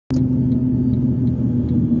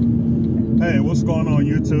Hey, what's going on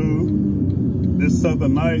YouTube? This is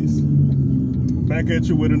Southern Nights, back at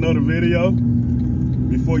you with another video.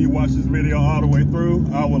 Before you watch this video all the way through,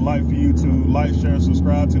 I would like for you to like, share, and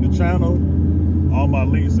subscribe to the channel. All my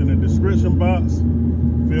links in the description box.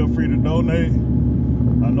 Feel free to donate.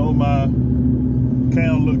 I know my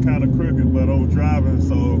cam look kind of crooked, but I'm driving,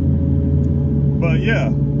 so. But yeah,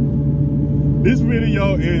 this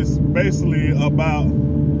video is basically about,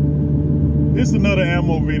 it's another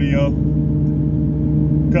ammo video.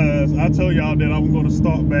 Because I told y'all that I'm going to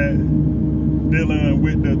start back dealing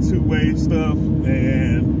with the two-way stuff,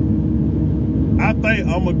 and I think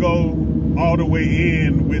I'm going to go all the way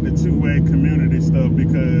in with the two-way community stuff,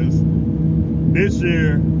 because this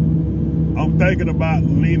year I'm thinking about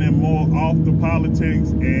leaning more off the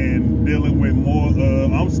politics and dealing with more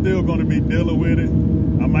I'm still going to be dealing with it.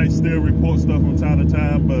 I might still report stuff from time to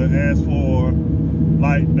time, but as for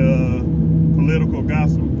like the political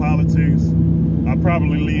gospel politics, I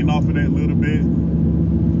probably lean off of that a little bit,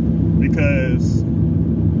 because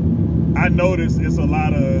I notice it's a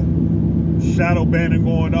lot of shadow banning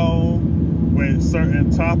going on with certain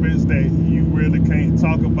topics that you really can't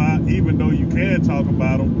talk about, even though you can talk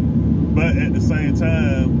about them. But at the same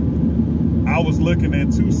time, I was looking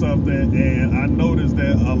into something and I noticed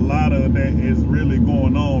that a lot of that is really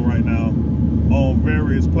going on right now on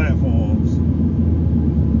various platforms.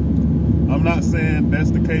 I'm not saying that's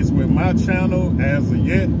the case with my channel as of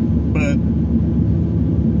yet, but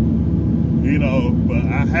you know, but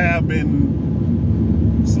I have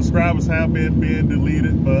been, subscribers have been being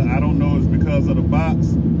deleted, but I don't know it's because of the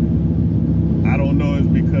bots. I don't know it's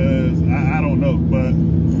because, I don't know, but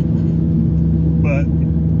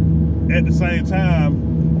at the same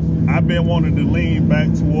time, I've been wanting to lean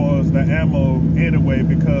back towards the ammo anyway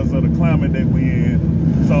because of the climate that we're in.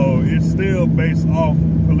 So it's still based off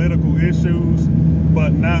political issues,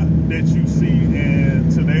 but not that you see in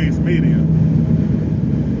today's media.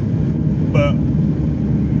 But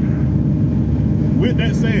with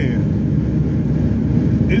that said,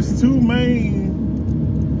 it's two main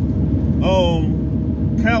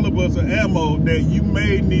calibers of ammo that you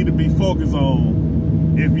may need to be focused on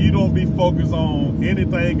if you don't be focused on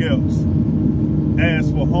anything else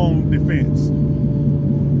as for home defense.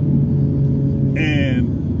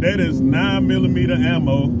 And that is 9mm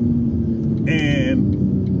ammo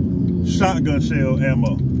and shotgun shell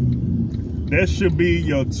ammo. That should be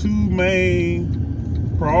your two main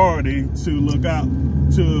priority to look out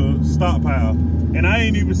to stockpile. And I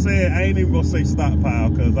ain't even gonna say stockpile,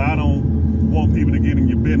 because I don't want people to get in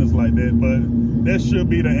your business like that, but that should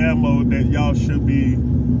be the ammo that y'all should be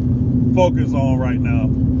focused on right now.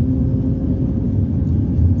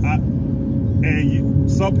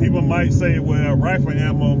 Some people might say, well, rifle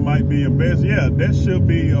ammo might be your best. Yeah, that should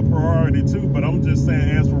be a priority too, but I'm just saying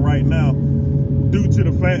as for right now, due to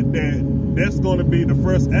the fact that that's going to be the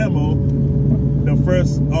first ammo, the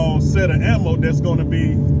first set of ammo that's going to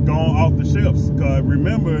be gone off the shelves. Because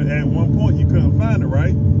remember, at one point you couldn't find it,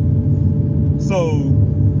 right? So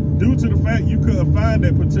due to the fact you couldn't find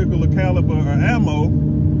that particular caliber of ammo,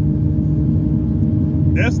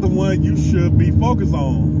 that's the one you should be focused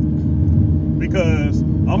on. Because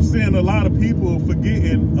I'm seeing a lot of people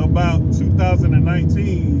forgetting about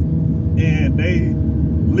 2019 and they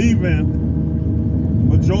leaving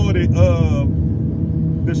majority of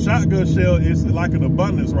the shotgun shell is like an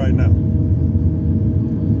abundance right now.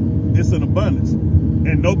 It's an abundance.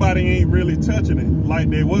 And nobody ain't really touching it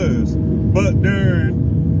like they was. But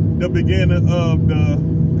during the beginning of the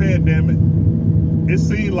pandemic, it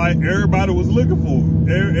seemed like everybody was looking for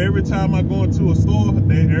it. Every time I go into a store,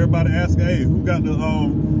 everybody asking, hey, who got the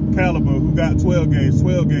caliber, who got 12 gauge,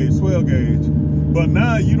 12 gauge, 12 gauge. But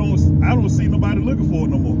now I don't see nobody looking for it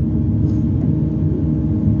no more.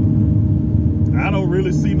 I don't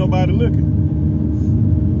really see nobody looking.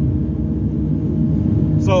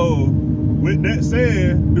 So with that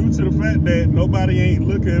said, due to the fact that nobody ain't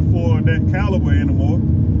looking for that caliber anymore,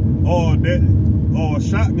 or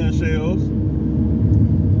shotgun shells,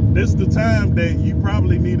 this is the time that you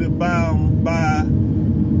probably need to buy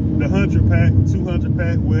the 100 pack, 200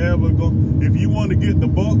 pack, wherever go. If you want to get the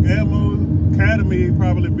bulk ammo, Academy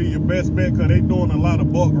probably be your best bet, because they're doing a lot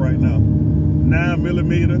of bulk right now.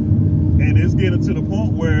 9mm, and it's getting to the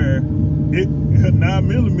point where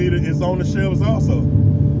 9mm is on the shelves also.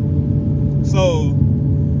 So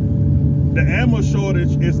the ammo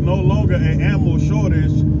shortage is no longer an ammo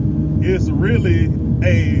shortage, it's really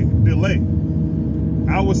a delay.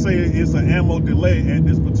 I would say it's an ammo delay at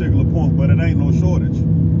this particular point, but it ain't no shortage.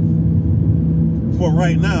 For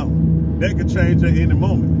right now, that could change at any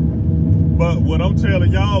moment. But what I'm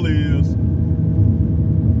telling y'all is,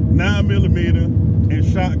 9mm and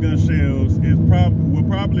shotgun shells will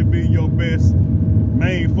probably be your best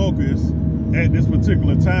main focus at this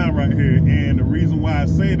particular time right here. And the reason why I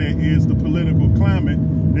say that is the political climate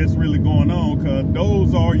that's really going on, because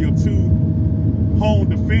those are your two home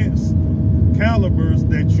defense calibers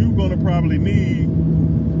that you're gonna probably need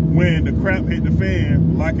when the crap hit the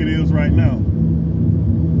fan like it is right now.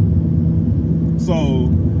 So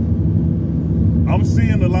I'm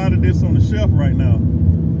seeing a lot of this on the shelf right now.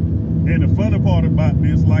 And the funny part about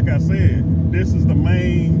this, like I said, this is the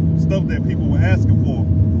main stuff that people were asking for.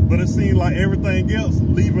 But it seemed like everything else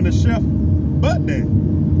leaving the shelf but that.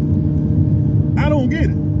 I don't get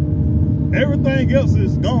it. Everything else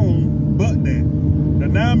is gone but that. The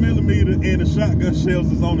 9mm and the shotgun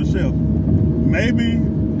shells is on the shelf. Maybe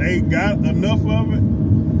they got enough of it.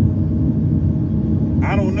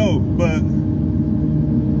 I don't know, but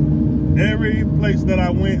every place that I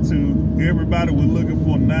went to, everybody was looking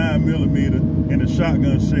for 9mm and the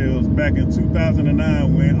shotgun shells back in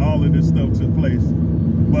 2009 when all of this stuff took place.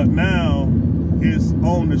 But now it's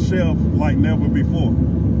on the shelf like never before,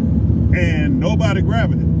 and nobody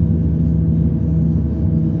grabbing it.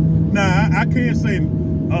 Now I can't say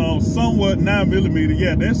somewhat 9mm,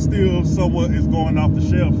 yeah, that's still somewhat is going off the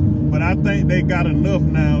shelf, but I think they got enough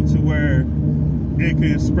now to where it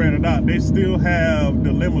can spread it out. They still have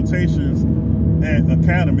the limitations at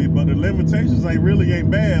Academy, but the limitations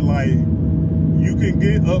ain't bad. Like, you can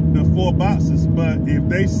get up to 4 boxes, but if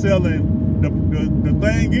they selling, the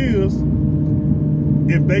thing is,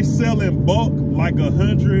 if they sell in bulk like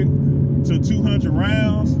 100 to 200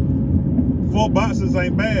 rounds, 4 boxes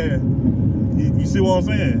ain't bad. You see what I'm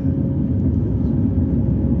saying?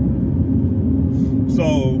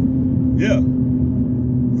 So, yeah.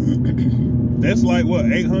 That's like, what,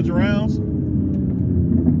 800 rounds?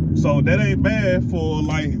 So that ain't bad for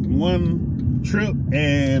like one trip.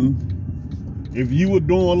 And if you were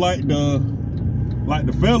doing like the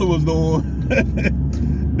fella was doing,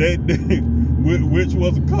 which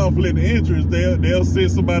was a conflict of interest, they'll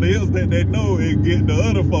send somebody else that they know and get the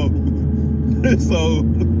other folk. So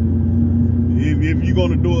if you're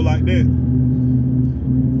gonna do it like that.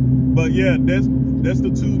 But yeah, that's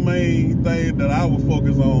the two main things that I would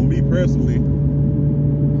focus on, me personally,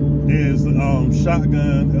 is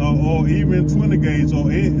shotgun or even 20 gauge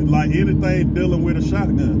or like anything dealing with a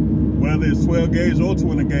shotgun, whether it's 12 gauge or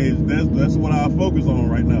 20 gauge. That's what I focus on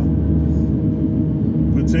right now,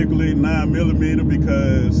 particularly 9mm,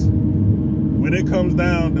 because when it comes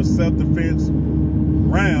down to self-defense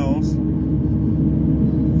rounds,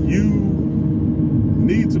 you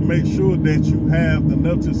need to make sure that you have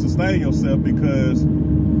enough to sustain yourself, because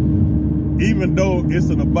even though it's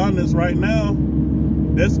an abundance right now,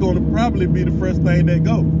 that's going to probably be the first thing that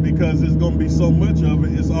go, because it's going to be so much of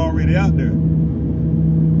it, it's already out there.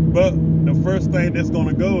 But the first thing that's going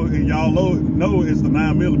to go, and y'all know, is the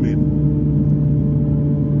 9mm.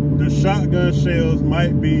 The shotgun shells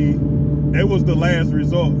might be, that was the last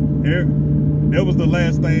resort. That was the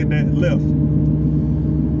last thing that left.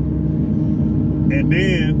 And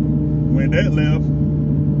then when that left,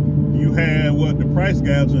 you had what, the price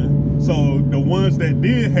gouging. So the ones that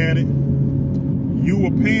did had it, you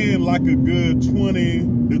were paying like a good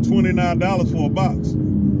 $20 to $29 for a box.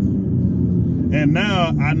 And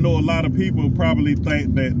now I know a lot of people probably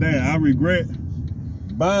think that, damn, I regret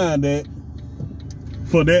buying that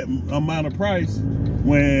for that amount of price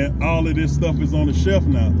when all of this stuff is on the shelf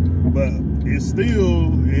now. But it's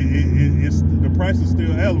still, it's the price is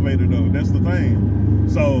still elevated though. That's the thing.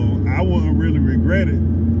 So I wouldn't really regret it.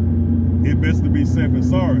 It best to be safe and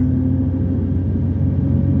sorry.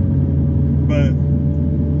 But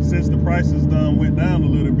since the prices done went down a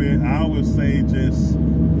little bit, I would say just,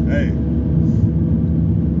 hey,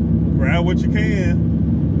 grab what you can,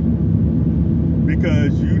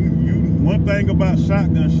 because one thing about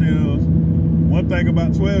shotgun shells, one thing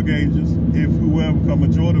about 12 gauges, if whoever, because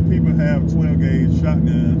majority of people have 12 gauge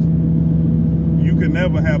shotguns, you can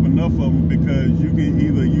never have enough of them, because you can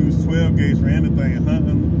either use 12 gauge for anything,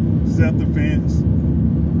 hunting, self-defense,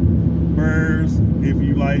 birds, if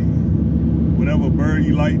you like, whatever bird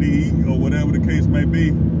you like to eat, or whatever the case may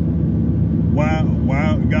be.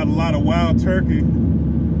 Wild, got a lot of wild turkey.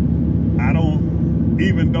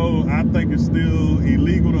 Even though I think it's still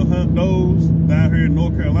illegal to hunt those down here in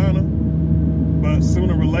North Carolina, but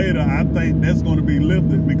sooner or later, I think that's going to be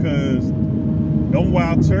lifted, because them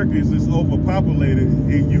wild turkeys is overpopulated.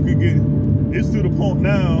 And you can get, it's to the point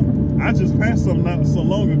now, I just passed some not so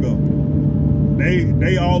long ago.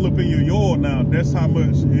 They all up in your yard now. That's how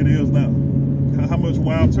much it is now. How much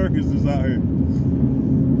wild turkeys is out here.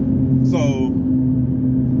 So,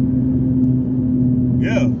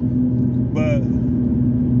 yeah.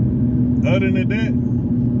 other than that,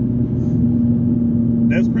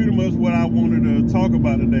 that's pretty much what I wanted to talk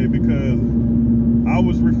about today, because I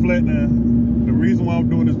was reflecting. The reason why I'm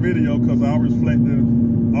doing this video, because I was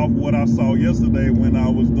reflecting off what I saw yesterday when I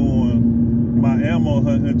was doing my ammo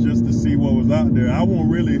hunting, just to see what was out there. I won't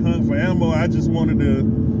really hunt for ammo. I just wanted to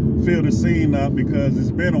feel the scene out, because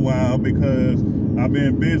it's been a while, because I've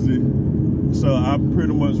been busy. So I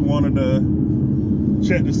pretty much wanted to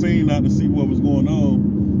check the scene out to see what was going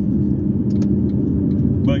on.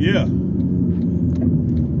 But yeah.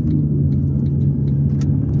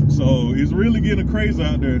 So it's really getting crazy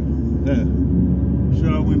out there. Yeah.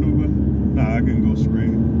 Should I went over? Nah, I can go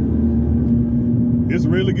straight. It's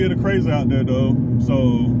really getting crazy out there though.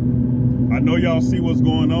 So I know y'all see what's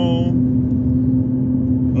going on.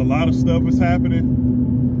 A lot of stuff is happening.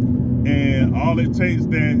 And all it takes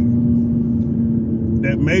that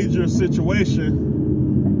major situation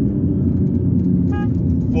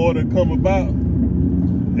for it to come about.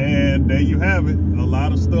 And there you have it. A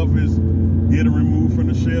lot of stuff is getting removed from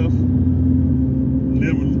the shelf.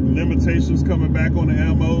 Limitations coming back on the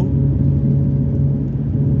ammo.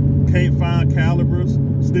 Can't find calibers.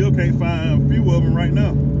 Still can't find a few of them right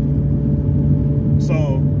now.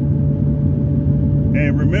 So,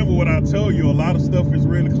 and remember what I told you, a lot of stuff is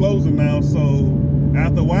really closing now. So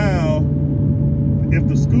after a while, if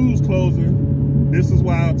the school's closing, this is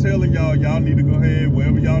why I'm telling y'all, y'all need to go ahead,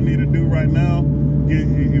 whatever y'all need to do right now,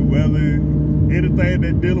 whether anything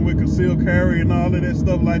that dealing with concealed carry and all of that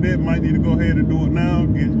stuff like that, might need to go ahead and do it now,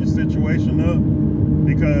 get your situation up,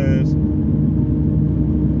 because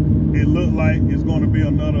it looked like it's going to be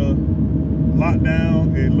another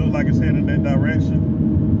lockdown. It looked like it's headed that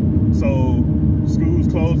direction. So schools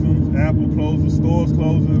closing, Apple closing, stores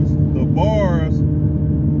closing, the bars,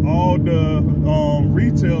 all the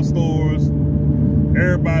retail stores,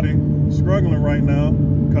 everybody struggling right now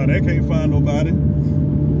because they can't find nobody.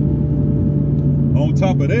 On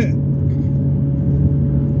top of that,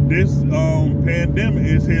 this pandemic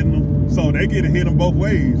is hitting them, so they get to hit them both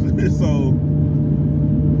ways.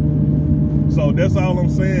 so that's all I'm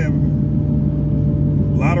saying.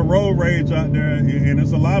 A lot of road rage out there, and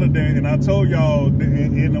it's a lot of that. And I told y'all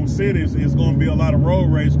in them cities, it's going to be a lot of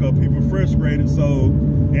road rage because people frustrated. So,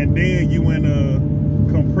 and then you in a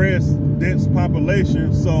compressed, dense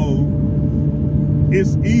population, so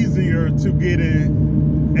it's easier to get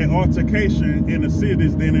an altercation in the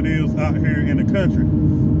cities than it is out here in the country.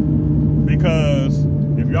 Because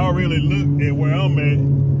if y'all really look at where I'm at,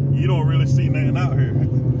 you don't really see nothing out here.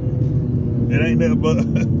 It ain't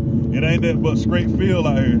that but straight field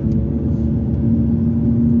out here.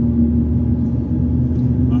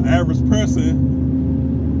 An average person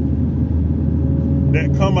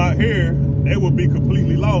that come out here, they would be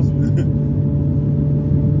completely lost.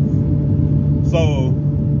 So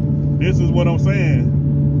this is what I'm saying.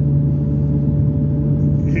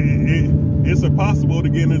 It's impossible to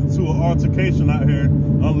get into an altercation out here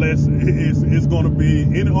unless it's going to be,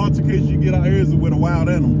 any altercation you get out here is with a wild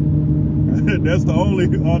animal. That's the only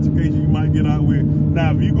altercation you might get out with.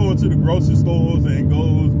 Now, if you go into the grocery stores and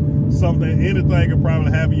go something, anything could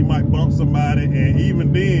probably happen. You might bump somebody, and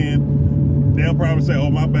even then, they'll probably say, "Oh,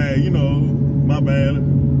 my bad," you know, "My bad,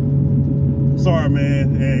 sorry,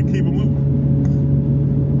 man," and keep it moving.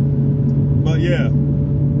 But yeah,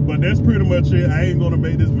 but that's pretty much it. I ain't gonna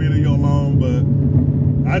make this video long, but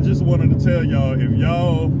I just wanted to tell y'all, if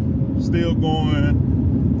y'all still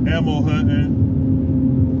going ammo hunting,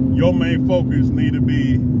 your main focus need to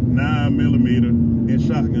be 9mm and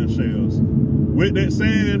shotgun shells. With that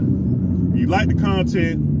said, if you like the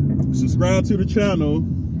content, subscribe to the channel.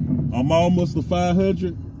 I'm almost to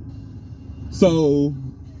 500. So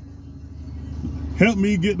help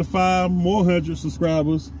me get to 5 more hundred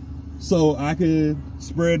subscribers so I can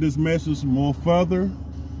spread this message more further,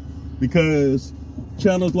 because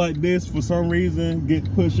channels like this, for some reason,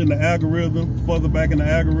 get pushed in the algorithm, further back in the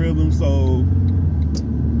algorithm. So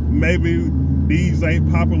maybe these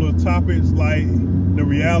ain't popular topics like the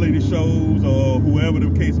reality shows or whoever the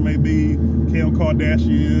case may be, Kim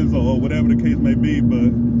Kardashians or whatever the case may be,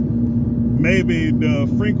 but maybe the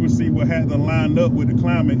frequency will have to line up with the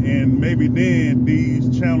climate, and maybe then these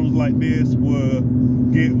channels like this will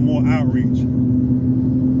get more outreach,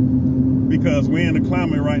 because we're in the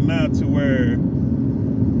climate right now to where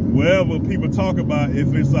wherever people talk about,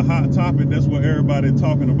 if it's a hot topic, that's what everybody's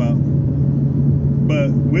talking about.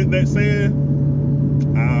 But with that said,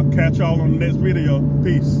 I'll catch y'all on the next video.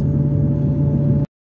 Peace.